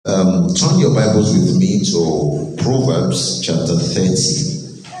Turn your Bibles with me to Proverbs chapter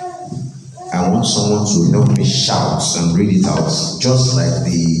 30. I want someone to help me shout and read it out, just like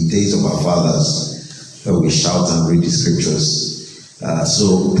the days of our fathers, where we shout and read the scriptures.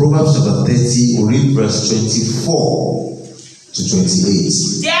 So Proverbs chapter 30, we'll read verse 24 to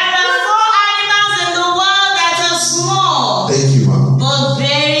 28. There are 4 animals in the world that are small. Thank you, ma'am. But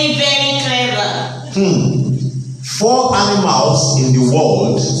very, very clever. 4 animals in the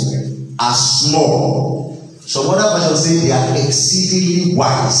world are small. Some other versions say they are exceedingly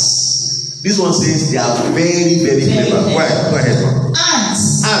wise. This one says they are very, very clever. Go ahead, ma'am.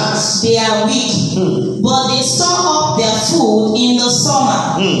 Ants. They are weak, but they store up their food in the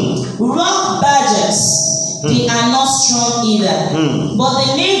summer. Rock badgers, they are not strong either, but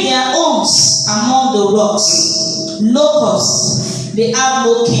they make their homes among the rocks. Locusts, they have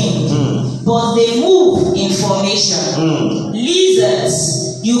no king, but they move in formation.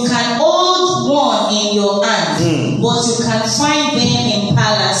 Lizards, you can hold one in your hand, but you can find them in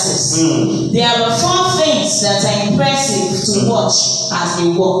palaces. There are 4 things that are impressive to watch as they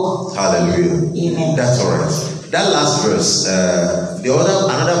walk. Hallelujah. Amen. That's all right. That last verse,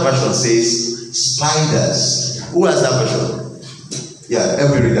 another version says spiders. Who has that version? Yeah,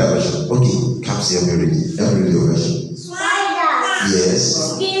 every read that version. Okay, come see every read your version. Spiders. Yes.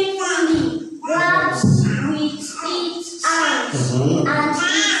 Skillfully grabs with its arms, and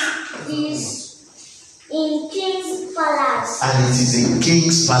it is in King's palace. And it is in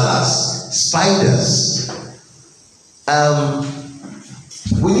King's palace. Spiders.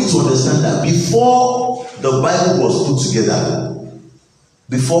 We need to understand that before the Bible was put together,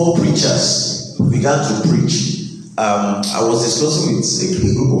 before preachers began to preach, I was discussing with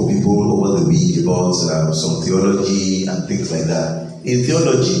a group of people over the week about some theology and things like that. In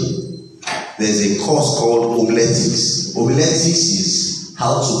theology, there's a course called homiletics. Homiletics is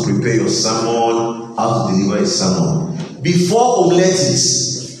how to prepare your sermon, how to deliver a sermon. Before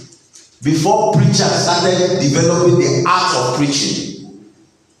homiletics, before preachers started developing the art of preaching,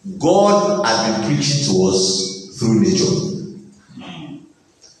 God had been preaching to us through nature.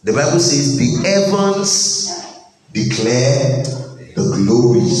 The Bible says the heavens declare the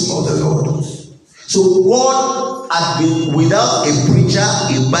glories of the Lord. So God had been, without a preacher,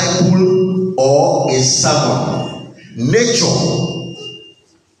 a Bible, or a sermon, nature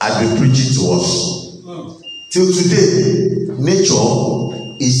had been preaching to us. Till today, nature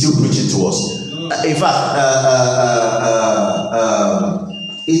is still preaching to us. In fact,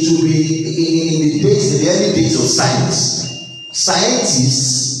 it will be in the early days of science.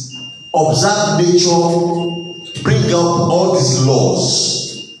 Scientists observe nature, bring up all these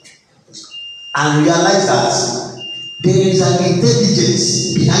laws, and realize that there is an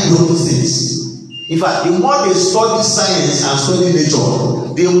intelligence behind all these things. In fact, the more they study science and study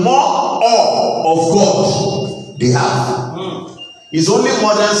nature, the more awe of God they have. It's only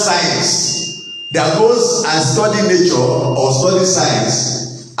modern science that goes and study nature or study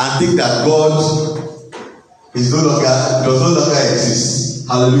science and think that God does no longer exist.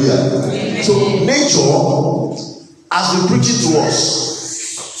 Hallelujah. Amen. So nature has been preaching to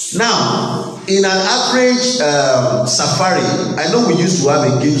us. Now, in an average safari, I know we used to have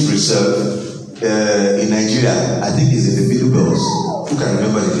a games reserve in Nigeria. I think it's in the Middle Belt. Who can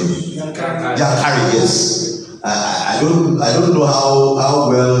remember the name? Yankari, yes. I don't know how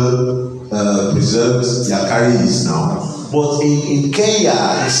well preserved Yankari is now. But in Kenya,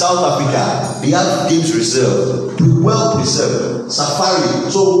 in South Africa, they have games reserve, well preserved, safari.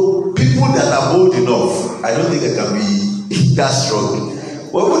 So people that are bold enough, I don't think they can be that strong.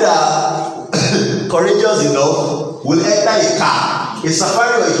 But people that are courageous enough will enter a car. A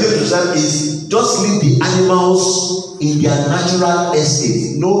safari or a game reserve is just leave the animals in their natural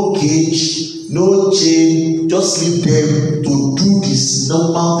estate. No cage, no chain, just leave them to do this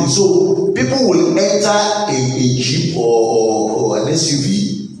normal thing. So people will enter a jeep or an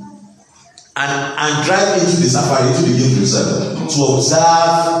SUV and drive into the safari, into the game reserve to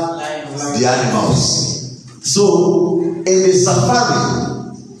observe the animals. So in the safari,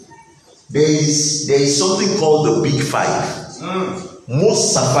 there is something called the Big Five.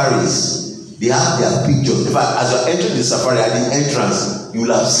 Most safaris, they have their pictures. In fact, as you're entering the safari, at the entrance, you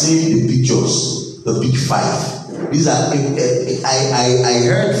will have seen the pictures, the Big Five. These are, I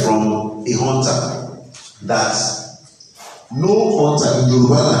heard from a hunter that no hunter in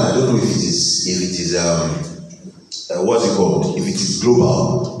Yoruba land, I don't know if it is what's it called, if it is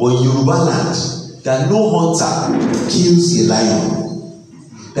global, but in Yoruba land, that no hunter kills a lion.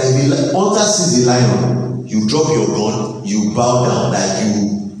 That if a hunter sees a lion, you drop your gun, you bow down, like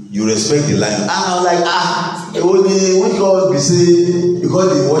you respect the lion. And I was like, when God be say, because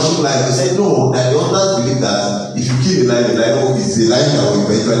they worship lion, they say no, that the hunters believe that if you kill a lion is a lion that will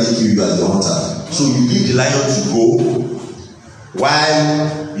eventually kill you as the hunter. So you leave the lion to go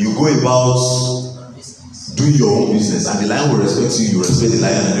while you go about doing your own business, and the lion will respect you, you respect the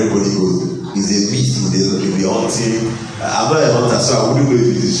lion, and everybody goes. It's a myth in the hunting. I'm not a hunter, so I wouldn't know if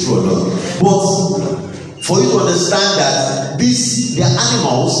it is true or not. But for you to understand that they are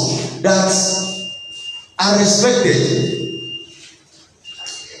animals that are respected.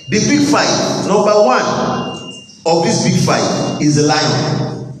 The big five, number one of this big five is the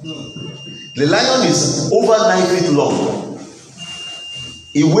lion. The lion is over 9 feet long.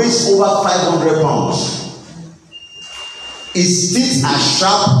 It weighs over 500 pounds. Its teeth are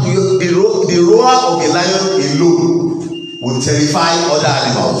sharp. The roar of a lion alone will terrify other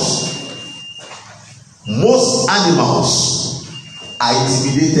animals. Most animals are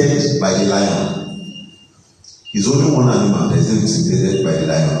intimidated by the lion. It's only one animal that is intimidated by the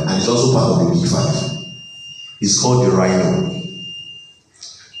lion, and it's also part of the big five. It's called the rhino.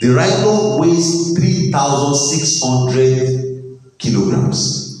 The rhino weighs 3,600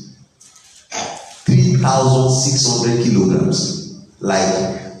 kilograms. 3,600 kilograms. Like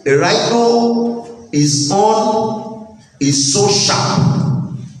a rhino is so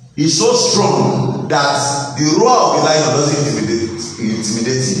sharp, is so strong that the roar of a lion doesn't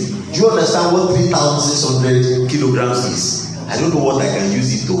intimidate him. Do you understand what 3,600 kilograms is? I don't know what I can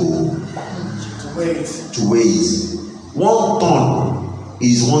use it to weigh it. 1 ton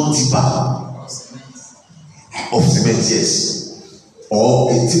is 1 tipper of cement, yes,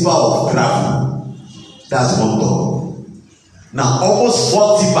 or a tipper of gravel. That's 1 ton. Now, almost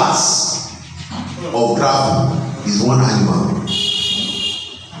 4 tippers of gravel is one animal.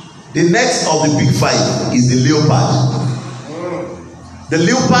 The next of the big five is the leopard. The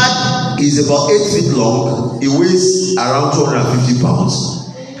leopard is about 8 feet long. It weighs around 250 pounds.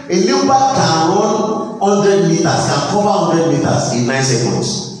 A leopard can run 100 meters, can cover 100 meters in 9 seconds.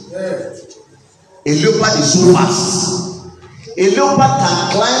 A leopard is so fast. A leopard can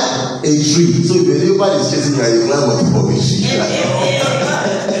climb a tree. So if a leopard is chasing you, you climb on top of a tree.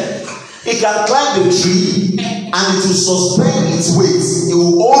 It can climb the tree and it will suspend its weight. It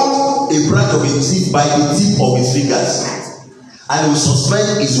will hold a branch of a tree by the tip of its fingers, and it will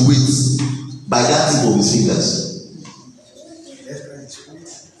suspend its weight by that tip of its fingers.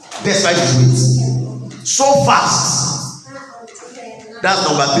 Despite its weight. So fast. That's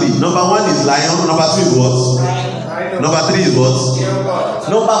number 3. Number 1 is lion. Number 2 is what? Number 3 is what?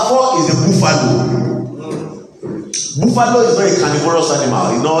 Number 4 is the buffalo. Buffalo is not a carnivorous animal.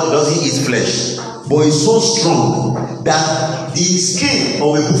 It doesn't eat flesh, but it's so strong that the skin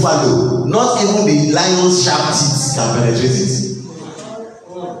of a buffalo, not even the lion's sharp teeth can penetrate it.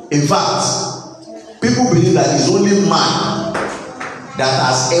 In fact, people believe that it's only man that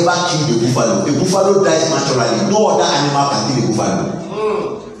has ever killed a buffalo. A buffalo dies naturally. No other animal can kill a buffalo.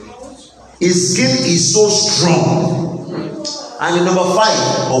 Its skin is so strong. And the number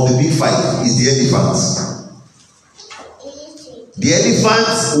 5 of the big five is the elephant. The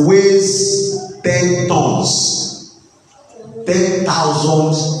elephant weighs 10 tons,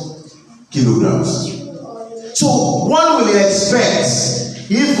 10,000 kilograms. So one will expect,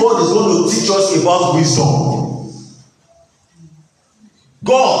 if God is going to teach us about wisdom,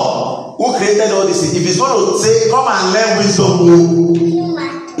 God who created all this, if he's going to say, come and learn wisdom,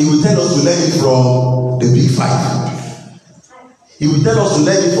 he will tell us to learn it from the big five. He will tell us to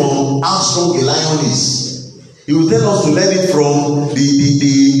learn it from how strong a lion is. He will tell us to learn it from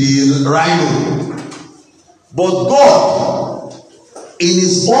the rhino. But God, in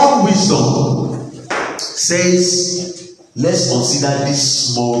his own wisdom, says, let's consider these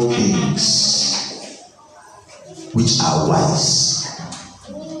small things which are wise.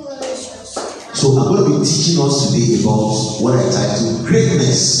 So I'm going to be teaching us today about what I titled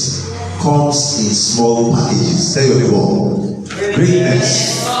Greatness Comes in Small Packages. Tell your neighbor,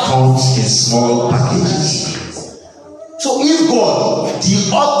 greatness comes in small packages. So if God,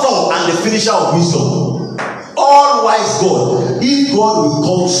 the author and the finisher of wisdom, all wise God, if God will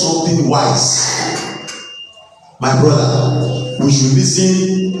call something wise, my brother, we should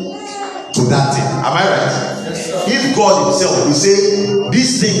listen to that thing. Am I right? Yes, if God himself will say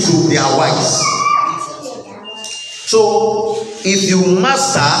these things, they are wise. So if you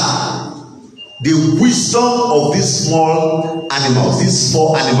master the wisdom of these small animals, these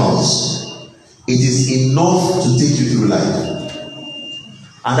 4 animals, it is enough to take you through life.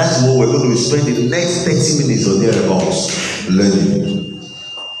 And that's what we're going to spend the next 30 minutes or thereabouts learning.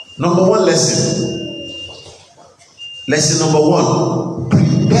 Number 1 lesson. Lesson number 1.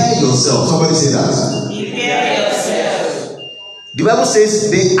 Prepare yourself. Somebody say that. Prepare yourself. The Bible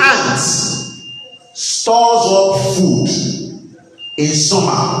says the ant stores up food in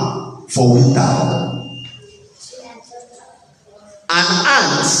summer for winter. An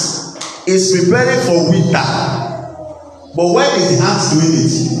ant is preparing for winter, but when is the ant doing it?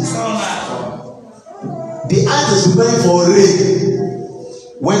 Summer. The ant is preparing for rain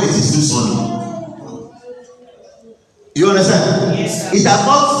when it is too sunny. You understand? Yes, sir.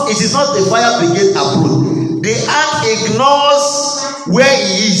 It is not the fire brigade approach. The ant ignores where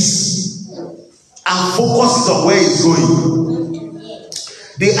he is and focuses on where he's going.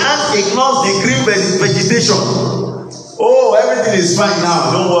 The ant ignores the green vegetation. Oh, everything is fine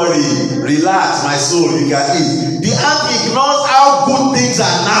now. Don't worry. Relax, my soul. You can eat. The ant ignores how good things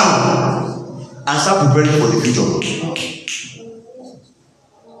are now and start preparing for the future.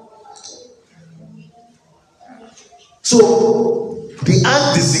 So, the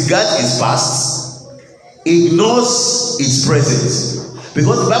ant disregards its past, ignores its present.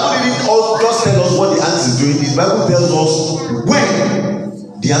 Because the Bible didn't just tell us what the ant is doing. The Bible tells us when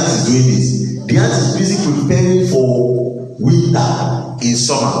the ant is doing it. The ant is busy preparing for winter in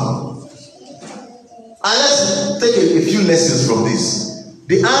summer. And let's take a few lessons from this.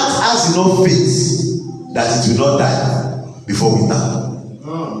 The ant has enough faith that it will not die before winter.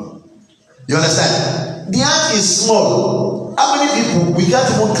 You understand? The ant is small. How many people, we can't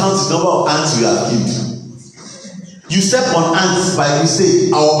even count the number of ants we have killed. You step on ants by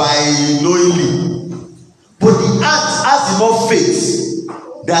mistake or by knowingly. But the ant has enough faith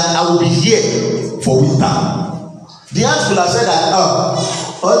that I will be here for winter. The ant will have said that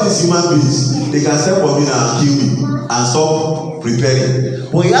all these human beings, they can step on me and kill me and stop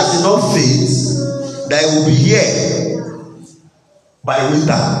preparing. But he has enough faith that he will be here by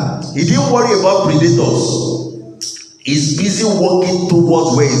winter. He didn't worry about predators. He's busy walking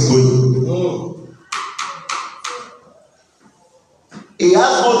towards where he's going. He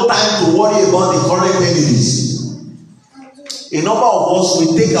has no time to worry about the current enemies. A number of us,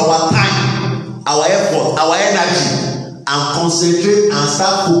 we take our time, our effort, our energy, and concentrate and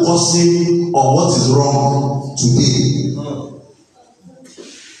start focusing on what is wrong today.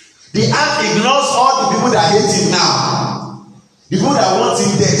 The ant ignores all the people that hate him now. The people that want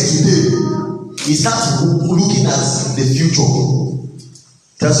him dead today. He starts looking at the future.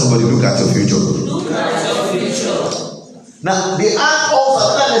 Tell somebody, look at your future. Look at your future. Now, the ant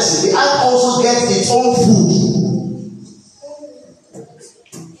also, another lesson, the ant also gets its own food.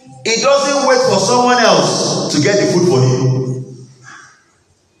 It doesn't wait for someone else to get the food for him.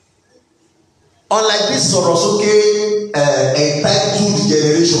 Unlike this Sorosuke entitled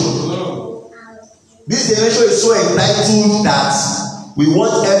generation. This generation is so entitled that we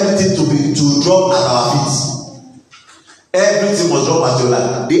want everything to drop at our feet. Everything must drop at your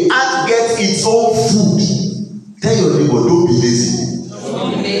lap. The ant gets its own food. Tell your neighbor, don't be lazy.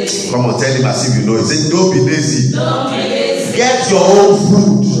 Don't be lazy. Come on, tell him as if you know it. Say, don't be lazy. Don't be lazy. Get your own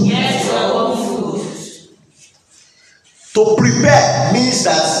food. Get your own food. To prepare means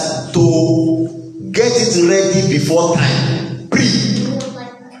that to get it ready before time.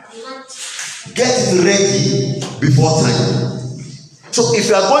 Get it ready before time. So if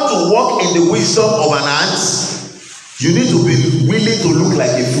you are going to walk in the wisdom of an ant, you need to be willing to look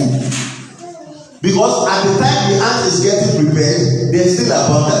like a fool. Because at the time the ant is getting prepared, there is still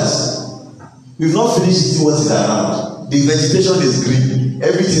abundance. We've not finished eating what is around. The vegetation is green.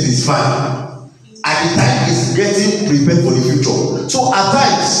 Everything is fine. At the time it's getting prepared for the future. So at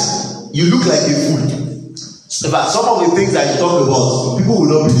times, you look like a fool. So, but some of the things that you talk about, people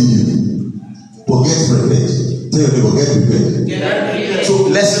will not believe you. But get prepared. Tell your neighbor, get prepared. So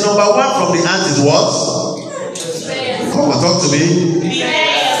lesson number 1 from the ant is what? Come on, talk to me.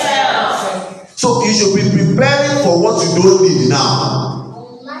 Prepare yourself. So you should be preparing for what you don't need now.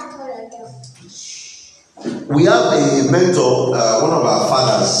 We have a mentor, one of our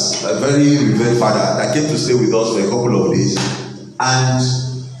fathers, a very revered father, that came to stay with us for a couple of days. And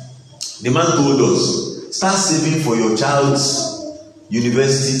the man told us, start saving for your child's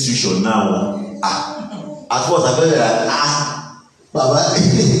university tuition now. At first I felt like, Baba,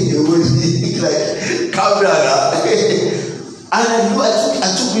 like, calm down. And I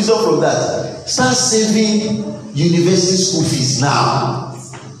took wisdom from that. Start saving university school fees now.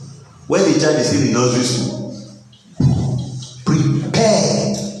 When the child is still in nursery school,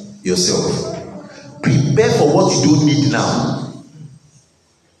 prepare yourself. Prepare for what you don't need now.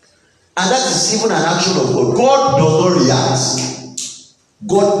 And that is even an action of God. God does not react.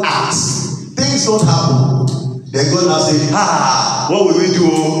 God acts. Things don't happen. Then God now say, what will we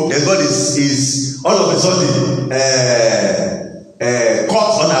do? Then God is all of a sudden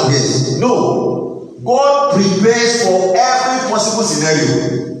caught unawares. No. God prepares for every possible scenario.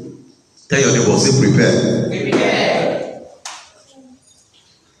 Tell your neighbor, say prepare. Prepare.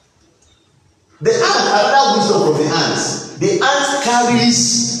 The ant, another wisdom from the ants. The ant carries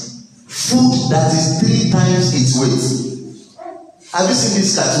food that is 3 times its weight. Have you seen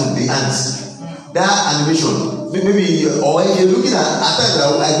this cartoon, the ant? That animation. Maybe, or if you're looking at times,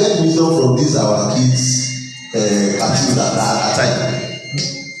 I get wisdom from this our kids cartoons at times.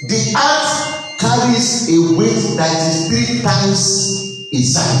 The ant carries a weight that is 3 times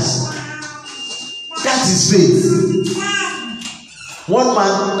its size. That is faith. One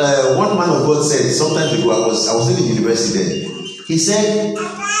man of God said sometimes ago, I was in the university then. He said,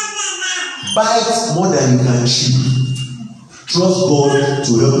 bite more than you can chew. Trust God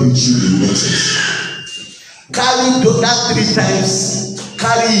to help you chew the excess. Carry that 3 times,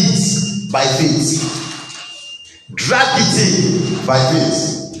 carry it by faith. Drag it in by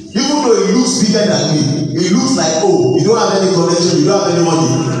faith. Even though it looks bigger than me, it looks like, oh, you don't have any connection, you don't have any money.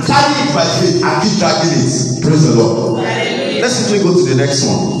 Carry it by faith and keep dragging it. Praise the Lord. Let's quickly go to the next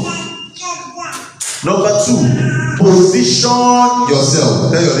one. Number 2, position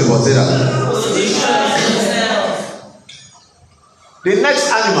yourself. Tell your neighbor, say that. Position yourself. The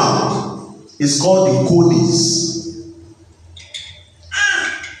next animal is called the conies.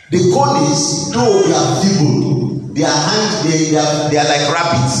 The conies, though they are feeble, they are like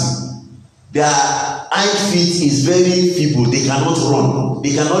rabbits. Their hind feet is very feeble. They cannot run.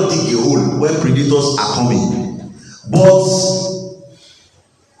 They cannot dig a hole when predators are coming. But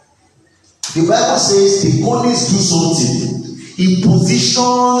the Bible says the conies do something. It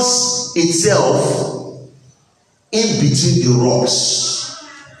positions itself in between the rocks.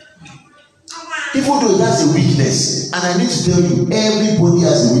 Even though it has a weakness, and I need to tell you, everybody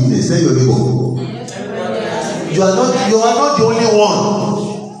has a weakness. Tell your neighbor. You are not the only one.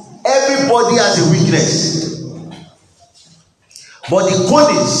 Everybody has a weakness. But the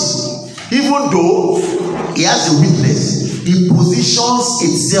conies, even though he has a weakness, he positions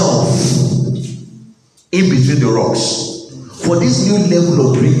itself in between the rocks. For this new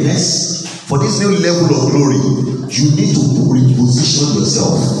level of greatness, for this new level of glory, you need to reposition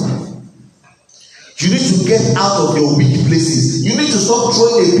yourself. You need to get out of your weak places. You need to stop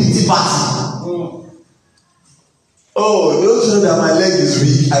throwing a pity party. Oh, don't you know that my leg is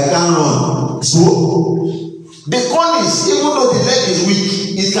weak? I can't run. So, the conies, even though the leg is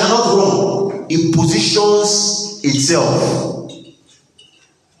weak, it cannot run. It positions itself.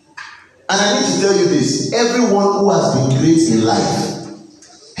 And I need to tell you this. Everyone who has been great in life,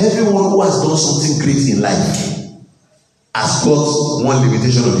 everyone who has done something great in life, has got one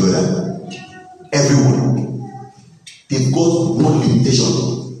limitation or the other. Everyone. They've got one limitation.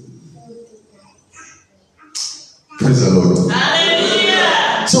 Praise the Lord.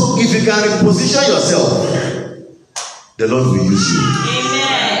 Hallelujah. So if you can reposition yourself, the Lord will use you.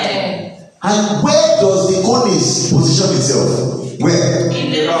 Amen. And where does the conies position itself? Where?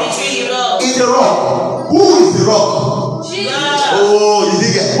 In the rock. In the rock. Who is the rock? Jesus. Oh, you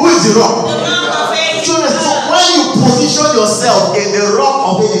didn't get. Who is the rock? The rock of ages. So when you position yourself in the rock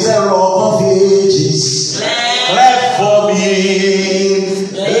of ages, rock of ages, let for me,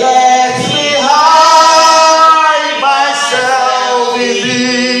 let me hide myself in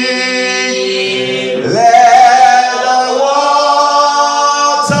thee. Let the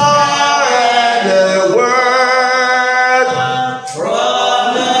water and the word from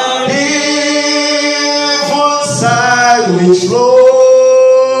the evil side which flow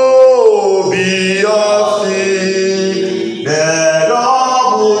be of thee, that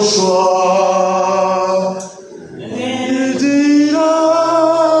all shore.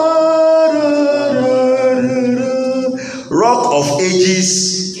 Rock of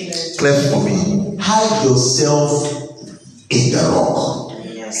ages, cleft for me. Hide yourself in the rock.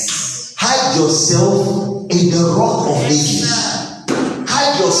 Yes. Hide yourself in the rock of ages.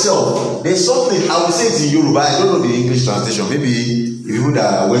 Hide yourself. There's something, I will say it in Yoruba. I don't know the English translation. Maybe people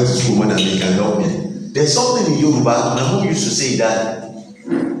that went to school more than me can help me. There's something in Yoruba. My mom used to say that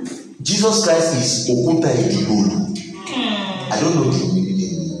Jesus Christ is Okuta Edibolu. I don't know the meaning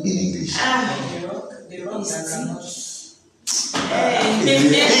in English. The rock is English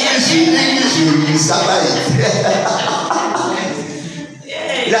will scatter it.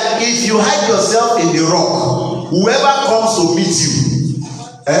 That if you hide yourself in the rock, whoever comes to meet you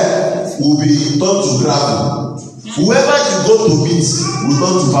will be turned to gravel. Whoever you go to meet will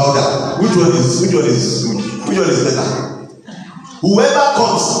turn to powder. Which one is better? Whoever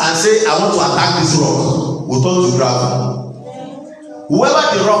comes and say, I want to attack this rock, will turn to gravel. Whoever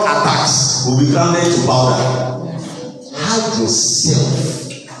the rock attacks will be grounded to powder. Hide yourself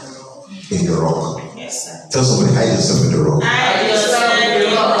in the rock. Tell somebody, hide yourself in the rock. Hide yourself in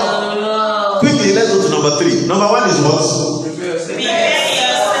the rock. Quickly, let's go to number 3. Number 1 is what? Prepare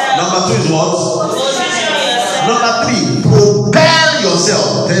yourself. Number 2 is what? Position yourself. Number 3, propel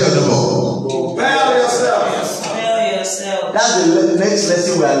yourself. Tell your neighbor. Prepare yourself. Prepare yourself. That's the next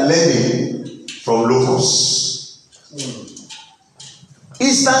lesson we are learning from locusts.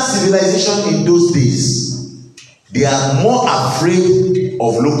 Eastern civilization in those days, they are more afraid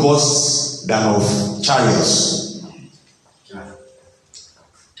of locusts than of chariots.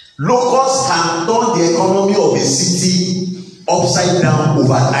 Locusts can turn the economy of a city upside down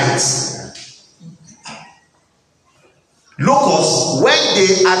overnight. Locusts, when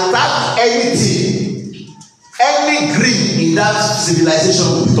they attack anything, any green in that civilization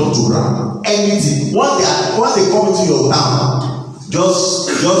will be turned to ground. Anything. Once they come into your town, just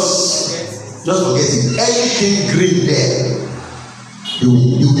forget it. Anything green there, you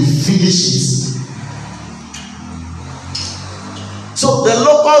will finish it. So the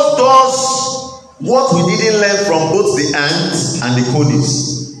locust does what we didn't learn from both the ants and the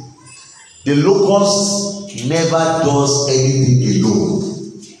conies. The locust never does anything alone.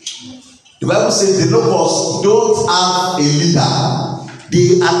 The Bible says the locusts don't have a leader.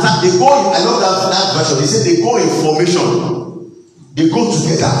 They attack, they go in, I love that version. They say they go in formation. They go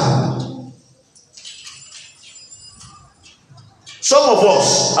together. Some of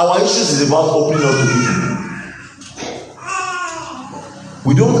us, our issues is about opening up to people.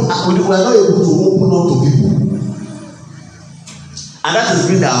 We are not able to open up to people. And that has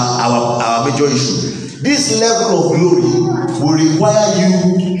been our major issue. This level of glory will require you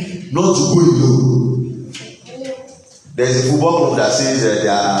not to go alone. There is a football club that says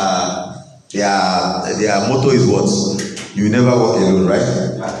their motto is what? You never walk alone, right?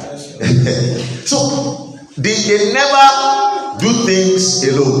 So they never do things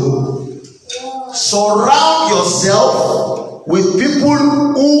alone. Surround yourself with people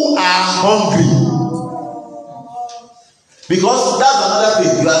who are hungry. Because that's another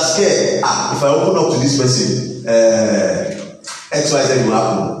thing. You are scared. If I open up to this person, XYZ will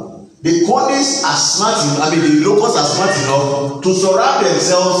happen. The conies are smart enough, the locusts are smart enough to surround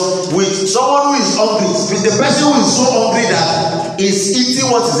themselves with someone who is hungry. With the person who is so hungry that is eating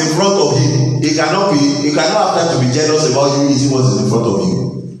what is in front of him. He cannot have time to be jealous about you eating what is in front of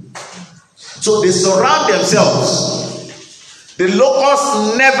you. So they surround themselves. The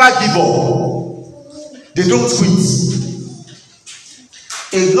locusts never give up. They don't quit.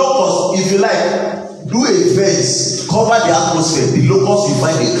 A locust, if you like, do a fence, cover the atmosphere. The locusts will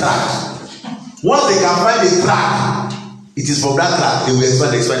find a crack. Once they can find a crack, it is from that crack they will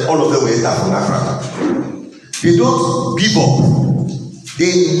expand. All of them will enter from that crack. They don't give up.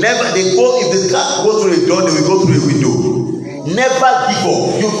 They go, if the crack go through a door, they will go through a window. Never give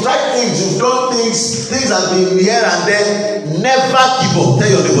up. You've tried things, you've done things have been here and there. Never give up. Tell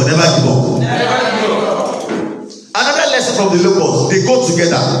your neighbor, never give up. Never give up. Another lesson from the locusts, they go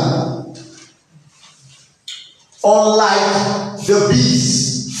together. Unlike the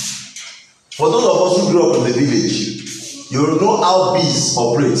bees, for those of us who grew up in the village, you know how bees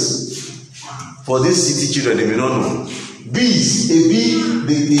operate. For these city children, they may not know. Bees, a bee,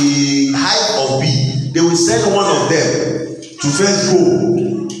 the hive of bee, they will send one of them to first go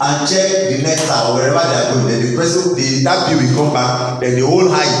and check the nectar or wherever they are going. Then that bee will come back, then the whole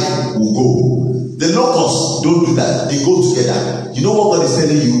hive will go. The locusts don't do that. They go together. You know what God is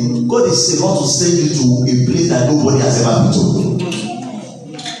telling you? God is about to send you to a place that nobody has ever been to.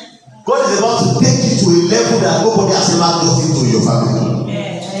 God is about to take you to a level that nobody has ever got into your family.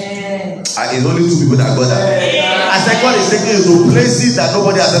 It's only 2 people that got that. I said God is taking you to places that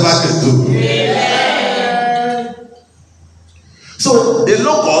nobody has ever been to. So the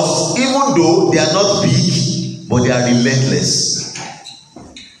locusts, even though they are not big, but they are relentless.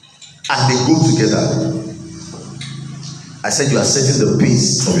 And they go together. I said you are setting the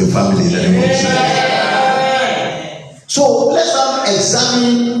pace of your family in the name of Jesus. So let's now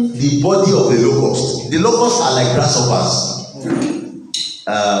examine the body of the locust. The locusts are like grasshoppers.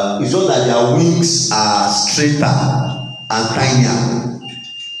 It's just that their wings are straighter and tinier,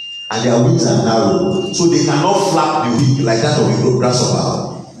 and their wings are narrow, so they cannot flap the wing like that of a grasshopper.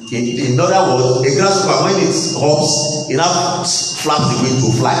 In other words, a grasshopper, when it hops, it now flaps the wing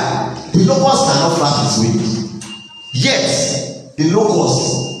to fly. The locust cannot flap its wing. Yet, the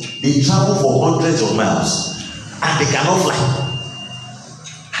locusts, they travel for hundreds of miles and they cannot fly.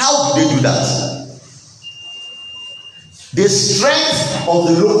 How do they do that? The strength of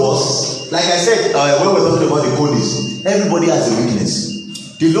the locust, like I said, when we're talking about the conies, everybody has a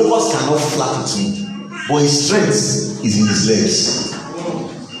weakness. The locust cannot flap its wing, but his strength is in his legs.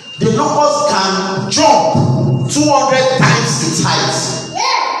 The locust can jump 200 times its height.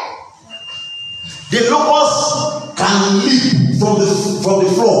 The locust can leap from the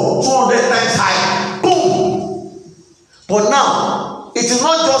floor 200 times high. Boom! But now, it is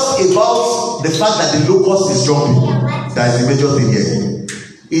not just about the fact that the locust is jumping. That is the major thing here.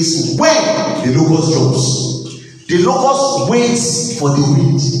 It's when the locust jumps. The locust waits for the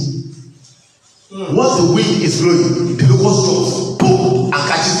wind. Once the wind is blowing, the locust jumps, boom, and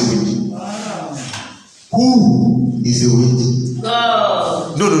catches the wind. Who is the wind?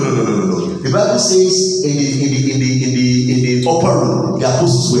 God. No. The Bible says in the upper room, the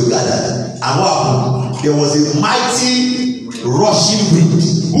apostles were gathered, and what happened? There was a mighty rushing wind.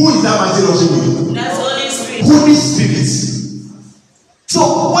 Who is that mighty rushing wind? That's Holy Spirit. Holy Spirit.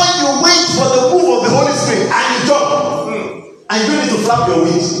 So when you wait for the move of the Holy Spirit and you jump, and you don't need to flap your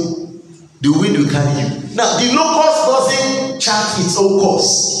wings, the wind will carry you. Now the locust doesn't chart its own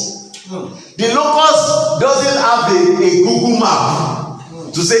course. The locust doesn't have a Google map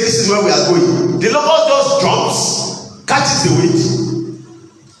to say this is where we are going. The locust just jumps, catches the wind,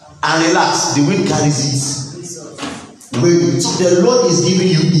 and relax. The wind carries it. So the Lord is giving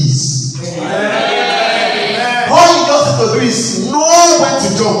you ease. All you just have to do is know when to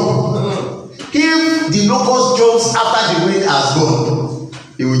jump. If the locust jumps after the wind has gone,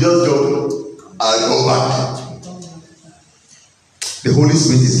 he will just jump and go back. The Holy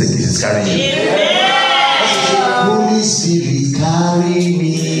Spirit is carrying you. Holy Spirit, carry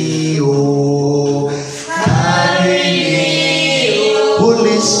me, oh, carry me, oh.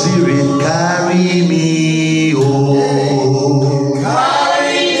 Holy Spirit, carry me, oh,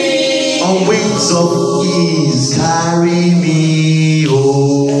 carry me. On wings of ease, carry me,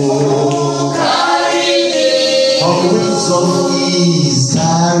 oh, carry me. On wings of ease,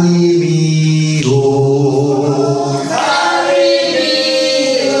 carry me, oh, carry me,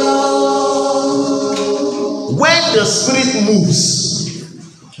 oh. When the Spirit moves,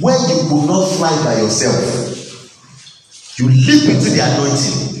 when you could not fly by yourself, you leap into the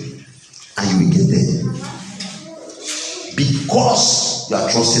anointing and you will get there. Because you are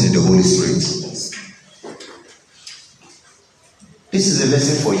trusting in the Holy Spirit. This is a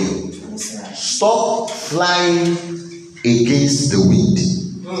lesson for you. Stop flying against the wind.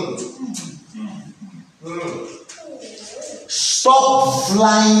 Stop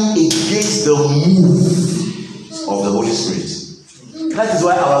flying against the move of the Holy Spirit. That is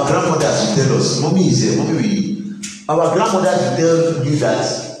why our grandmothers will tell us, Mommy is here, our grandmothers will tell you that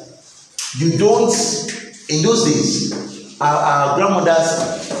you don't, in those days, our grandmothers,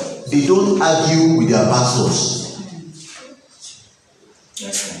 they don't argue with their pastors.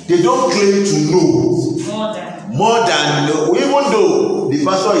 They don't claim to know more than even though the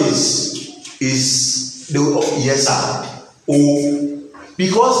pastor is the yes sir. Oh,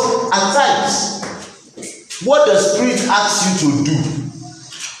 because at times what the Spirit asks you to do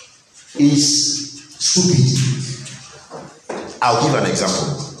is stupid. I'll give an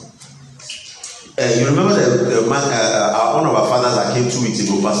example. You remember the man, one of our fathers that came 2 weeks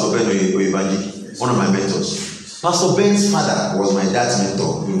ago, Pastor Ben Oyebanji, one of my mentors. Pastor Ben's father was my dad's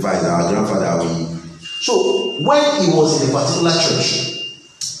mentor. In fact, our grandfather. So when he was in a particular church,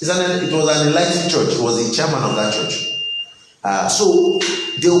 it was an enlightened church. He was the chairman of that church. So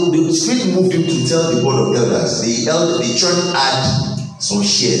the Spirit moved him to tell the board of elders. The church had some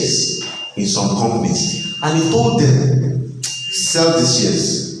shares in some companies, and he told them, sell these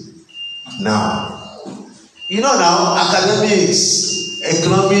shares. Now, now academics,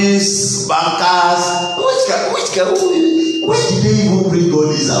 economists, bankers, where did they even bring all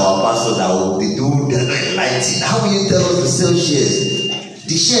these our pastors that they do they're not enlightened? How will you tell us to sell shares?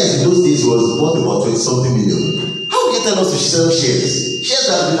 The shares in those days was worth about 20-something million. How will you tell us to sell shares? Shares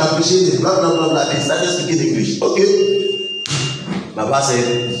have been appreciated, blah blah blah blah. They started speaking English. Okay. Baba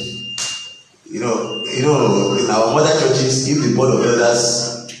said, in our mother churches, if the board of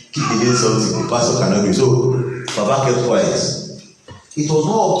elders kick against something, the pastor cannot do. So Baba kept quiet. It was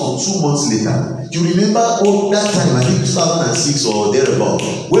not up to 2 months later. You remember that time, I think 2006 or thereabout,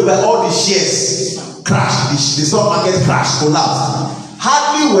 whereby all the shares crashed, the stock market crashed, collapsed.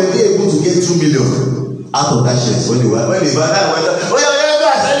 Hardly were they able to get 2 million out of that shares when they sell it.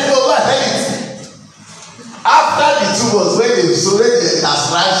 After the 2 months, when they sold it, it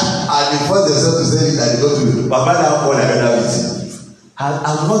has crashed and they forced themselves to sell it and they got to it. Papa now called another meeting.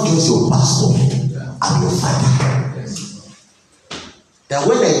 I'm not just your pastor, I'm your father. That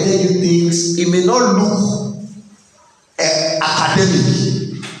when I tell you things, it may not look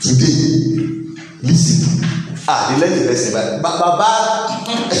academic today. Listen. They learn the lesson, but but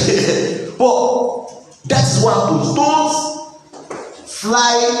that's what happens. Don't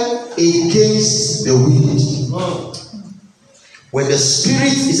fly against the wind. When the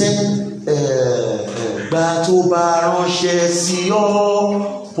spirit is saying, "Gbà tó bá ránṣẹ́ sí ọ,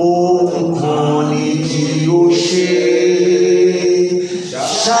 ohun kan ni kí o ṣe,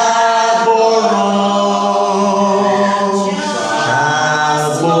 ṣàgbọ́ràn."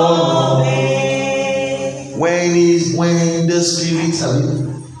 When the spirit,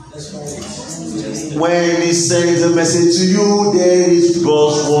 when he sends a message to you, there is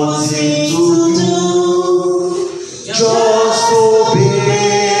God's one thing to do. Just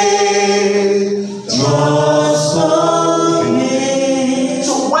obey. Just obey.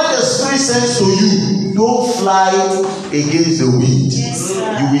 So when the spirit sends to you, don't fly against the wind.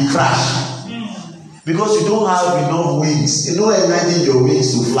 You will crash. Because you don't have enough wings. You don't imagine your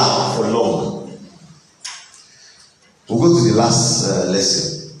wings to fly for long. We'll go to the last lesson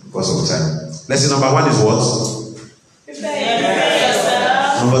because of time. Lesson number 1 is what? Prepare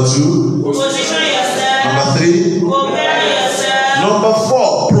yourself. Number 2? Position yourself. Number 3? Prepare yourself. Number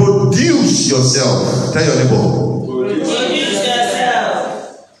 4, produce yourself. Tell your neighbor. Produce yourself.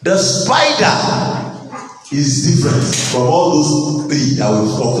 The spider is different from all those 3 that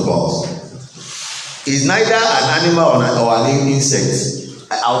we've talked about. It's neither an animal or an insect.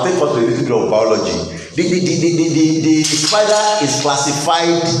 I'll take us to a little bit of biology. The spider is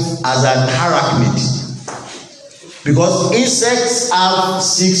classified as an arachnid because insects have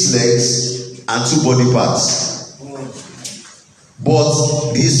 6 legs and 2 body parts,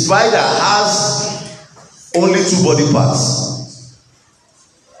 but the spider has only 2 body parts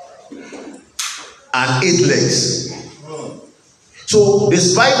and 8 legs. So the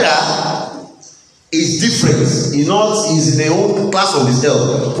spider is different. Is in their own class of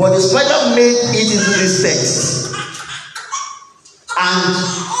itself. But the spider made it into this text. And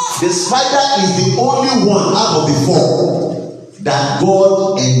the spider is the only one out of the 4 that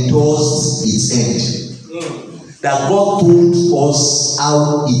God endorsed its end. That God told us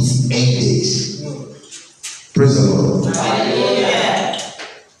how it ended. Praise the Lord. Hallelujah.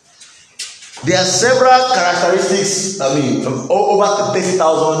 There are several characteristics, over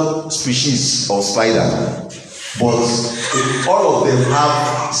 30,000 species of spider, but all of them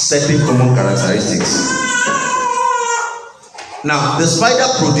have certain common characteristics. Now, the spider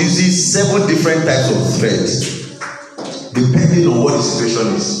produces 7 different types of threads, depending on what the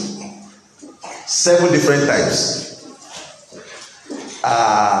situation is. 7 different types.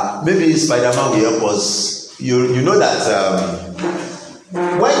 Maybe Spider-Man will help us. You know that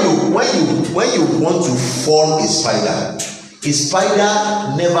when you want to fall a spider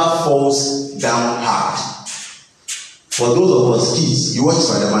never falls down hard. For those of us kids, you watch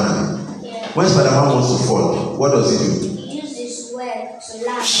Spider-Man. Yeah. When Spider-Man wants to fall, what does he do? He uses his web to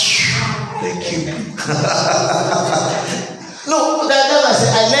land. Thank you. No, that's I say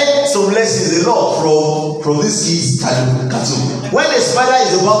I learned some lessons a lot from this kids cartoon. When the spider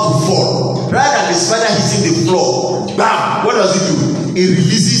is about to fall, rather than the spider hitting the floor, bam! What does it do? It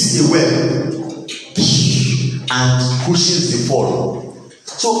releases a web and pushes the fall.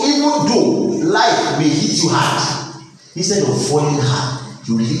 So even though life may hit you hard, instead of falling hard,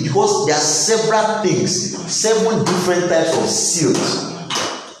 you release, because there are several things, 7 different types of seals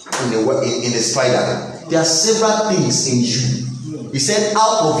in a spider. There are several things in you. He said,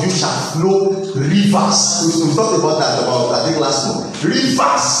 out of you shall flow rivers. We talked about that I think last month.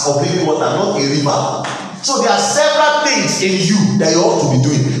 Rivers of living water, not a river. So there are several things in you that you ought to be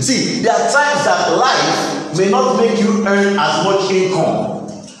doing. See, there are times that life may not make you earn as much income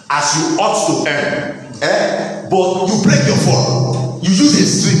as you ought to earn. But you break your fall. You use a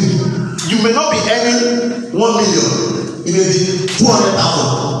string. You may not be earning 1 million. It may be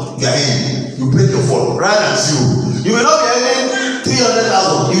 200,000. You are earning. You break your fall. Rather than 0. You may not be earning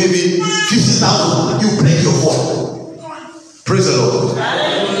 300,000. It may be 50,000. You break your fall. Praise the Lord.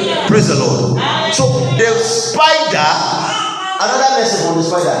 Hallelujah. Praise the Lord. So the spider, another lesson from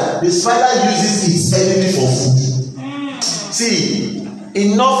the spider uses its enemy for food. See,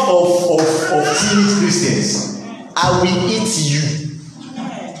 enough of teenage Christians. I will eat you.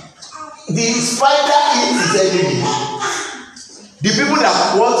 The spider eats its enemy. The people that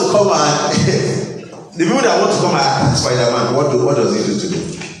want to come and attack Spider-Man, what does he do to them?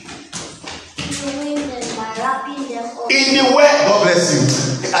 In the way, God bless you.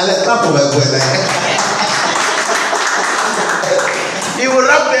 And let's clap for my boy. He will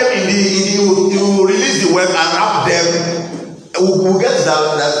wrap them he will release the web and wrap them. We'll get to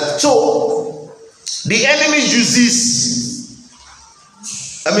that. So the enemy uses,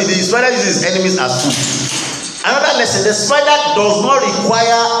 the spider uses enemies as food. Another lesson, the spider does not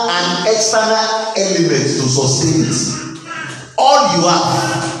require an external element to sustain it. All you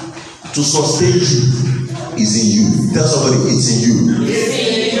have to sustain you is in you. Tell somebody, it's in you. It's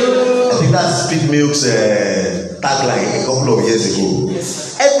in you. I think that's Speak Milk's tagline a couple of years ago.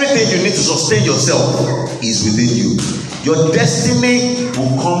 Everything you need to sustain yourself is within you. Your destiny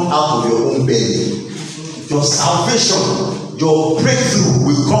will come out of your own belly. Your salvation, your breakthrough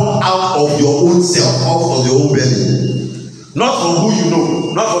will come out of your own self, out of your own belly. Not from who you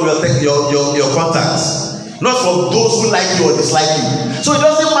know, not from your contacts, not from those who like you or dislike you. So it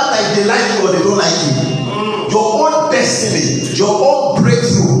doesn't matter if they like you or they don't like you. Your own destiny, your own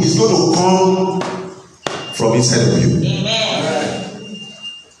breakthrough is going to come from inside of you. Amen.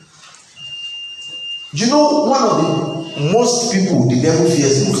 You know, one of the most people the devil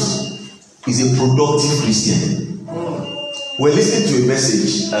fears most is a productive Christian. We're listening to a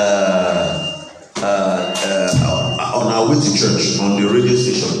message on our way to church on the radio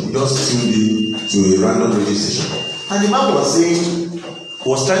station. We just tuned in to a random radio station, and the man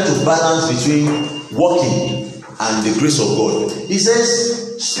was trying to balance between walking and the grace of God. He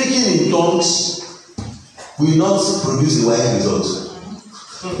says, speaking in tongues will not produce a wide result.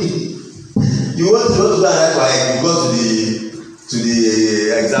 You want to go to that right? You go to the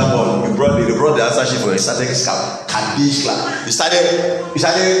exam hall. They brought the answer sheet for you. Started Kaddish class. You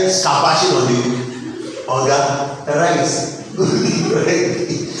started scabashing on that right. Do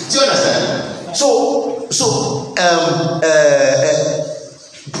you understand? So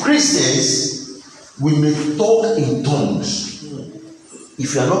Christians, we may talk in tongues.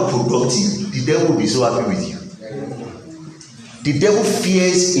 If you are not productive, the devil will be so happy with you. The devil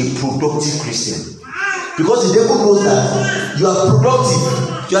fears a productive Christian because the devil knows that you are productive.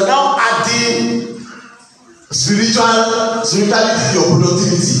 You are now adding spirituality to your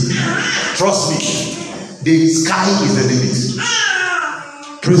productivity. Trust me, the sky is the limit.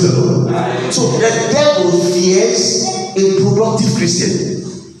 Praise the Lord. So the devil fears a productive Christian.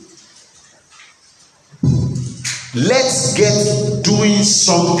 Let's get doing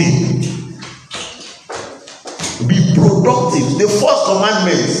something. Be productive. The first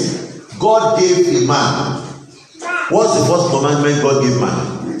commandment God gave a man. What's the first commandment God gave man?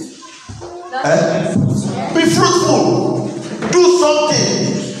 Be fruitful. Do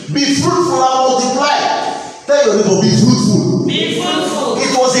something. Be fruitful and multiply. Tell your neighbor, be fruitful. Be fruitful.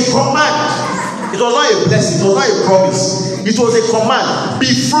 It was a command. It was not a blessing. It was not a promise. It was a command. Be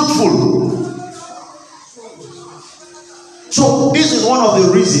fruitful. So this is one of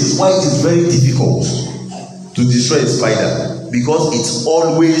the reasons why it is very difficult to destroy a spider, because it's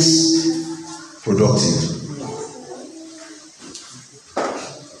always productive.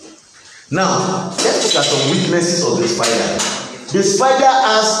 Now, let's look at some weaknesses of the spider. The spider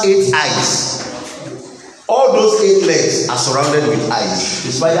has 8 eyes. All those 8 legs are surrounded with eyes.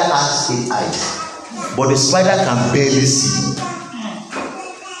 The spider has 8 eyes. But the spider can barely see.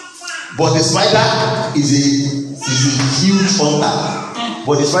 But the spider is a huge hunter.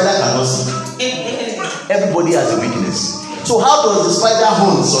 But the spider cannot see. Everybody has a weakness. So how does the spider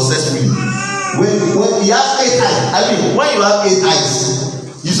hunt successfully? When he has 8 eyes, I mean, when you have 8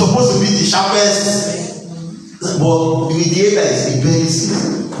 eyes, you're supposed to be the sharpest. But with the 8 eyes, it barely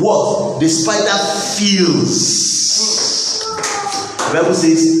sees. What? The spider feels. The Bible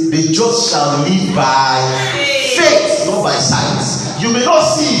says, the just shall live by faith, not by sight. You may not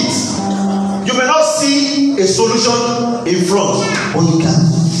see it. You may not see a solution in front, but you can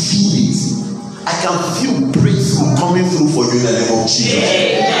feel it. I can feel breakthrough coming through for you in the name of Jesus.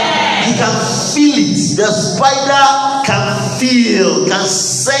 You can feel it. The spider can feel, can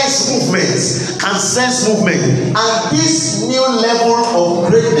sense movement. And this new level of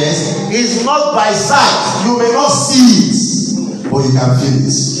greatness is not by sight. You may not see it, but you can feel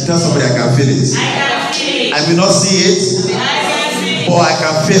it. Tell somebody, I can feel it. I can feel it. I may not see it, but I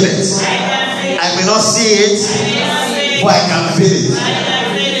can feel it. I may not see it, but I can feel it.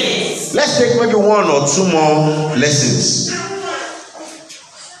 Let's take maybe 1 or 2 more lessons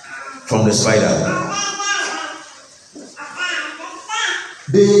from the spider.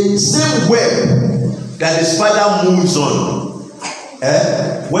 The same web that the spider moves on,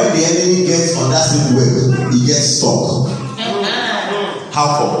 when the enemy gets on that same web, he gets stuck. How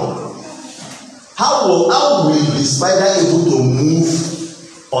come? How will the spider able to move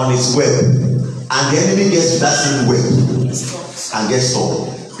on its web, and the enemy gets to that same web and gets stuck?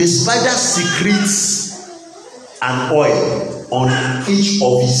 The spider secretes an oil on each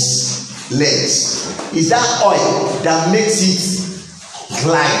of his legs. It's that oil that makes it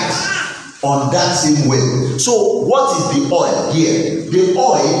glide on that same web. So what is the oil here? The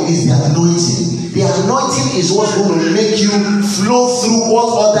oil is the anointing. The anointing is what's going to make you flow through what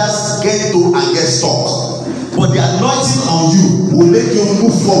others get to and get stuck. but the anointing on you will make you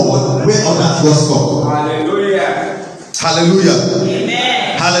move forward where others got stuck. Hallelujah. Hallelujah.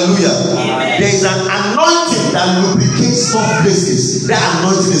 Amen. Hallelujah. Amen. There is an anointing that lubricates soft places. That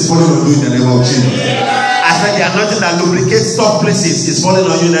anointing is falling on you in the name of Jesus. I said the anointing that lubricates soft places is falling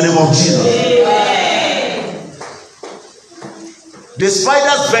on you in the name of Jesus. The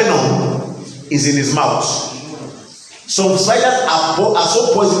spider's venom is in his mouth. Some spiders are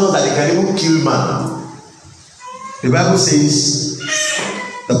so poisonous that they can even kill man. The Bible says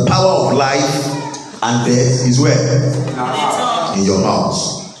the power of life and death is where? In your mouth.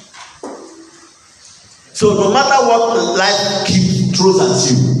 So no matter what life throws at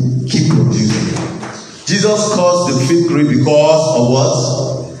you, keep producing. Jesus caused the fig tree because of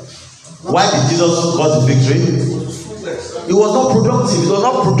what? Why did Jesus cause the fig tree? It was not productive. It was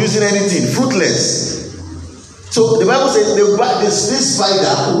not producing anything. Fruitless. So the Bible says this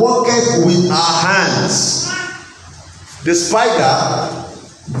spider worketh with her hands. The spider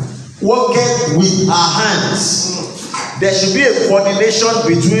worketh with her hands. There should be a coordination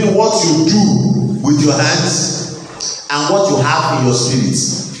between what you do with your hands and what you have in your spirit.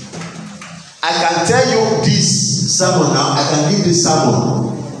 I can tell you this sermon now. I can give this sermon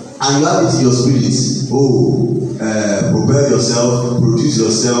and you have it in your spirit. Prepare yourself, produce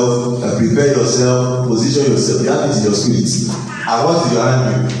yourself, prepare yourself, position yourself. You have it in your spirit. And what is your hand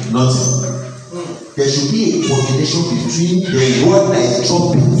doing? Nothing. There should be a coordination between the word that is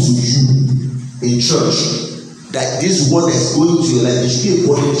dropping to you in church. That this word that is going to your life, there should be a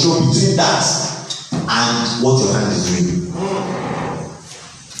coordination between that and what your hand is doing.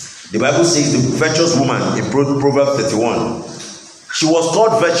 The Bible says the virtuous woman in Proverbs 31. She was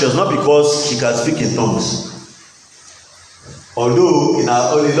called virtuous not because she can speak in tongues. Although in a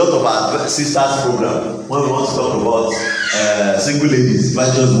lot of our sisters program, when we want to talk about single ladies,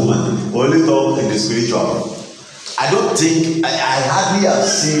 virtuous woman, we only talk in the spiritual. I don't think I hardly have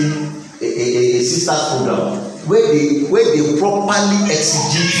seen a sisters program where they properly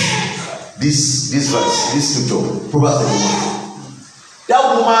exegete this verse, this scripture, Proverbs 31. That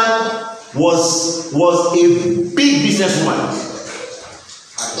woman was a big businesswoman.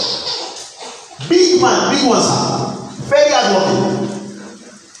 Big man, big one, sir. Very hardworking.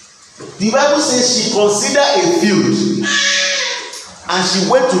 The Bible says she considered a field and she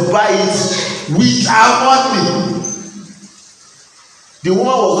went to buy it with her money. The woman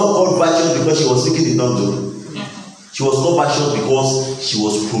was not called virtuous because she was speaking in tongues. She was called virtuous because she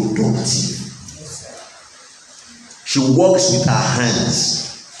was productive. She works with her hands.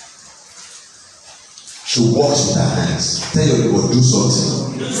 She works with her hands. Tell your neighbor, do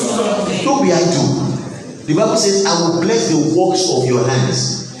something. Don't be idle. The Bible says, I will bless the works of your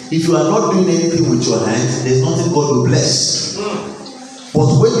hands. If you are not doing anything with your hands, there's nothing God will bless. But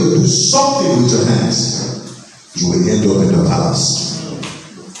when you do something with your hands, you will end up in the palace.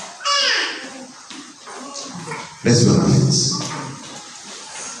 Let's be on our feet.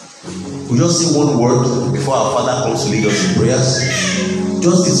 We just say one word before our Father comes to lead us in prayers.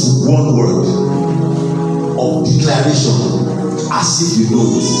 Just this one word of declaration, as if you know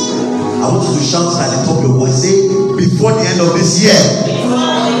it. I want you to shout at the top of your voice. Say, before the end of this year. You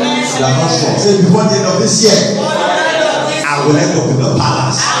are not sure. Say, before the end of this year. I will end up in the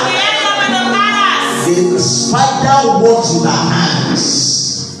palace. The spider walks with her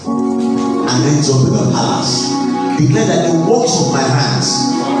hands and ends up in the palace. Declare that the works of my hands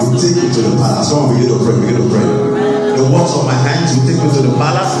will take me to the palace. Someone begin to pray. Begin to pray. The works of my hands will take me to the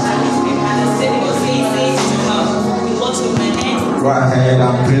palace. Go ahead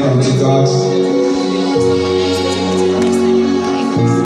and pray unto God.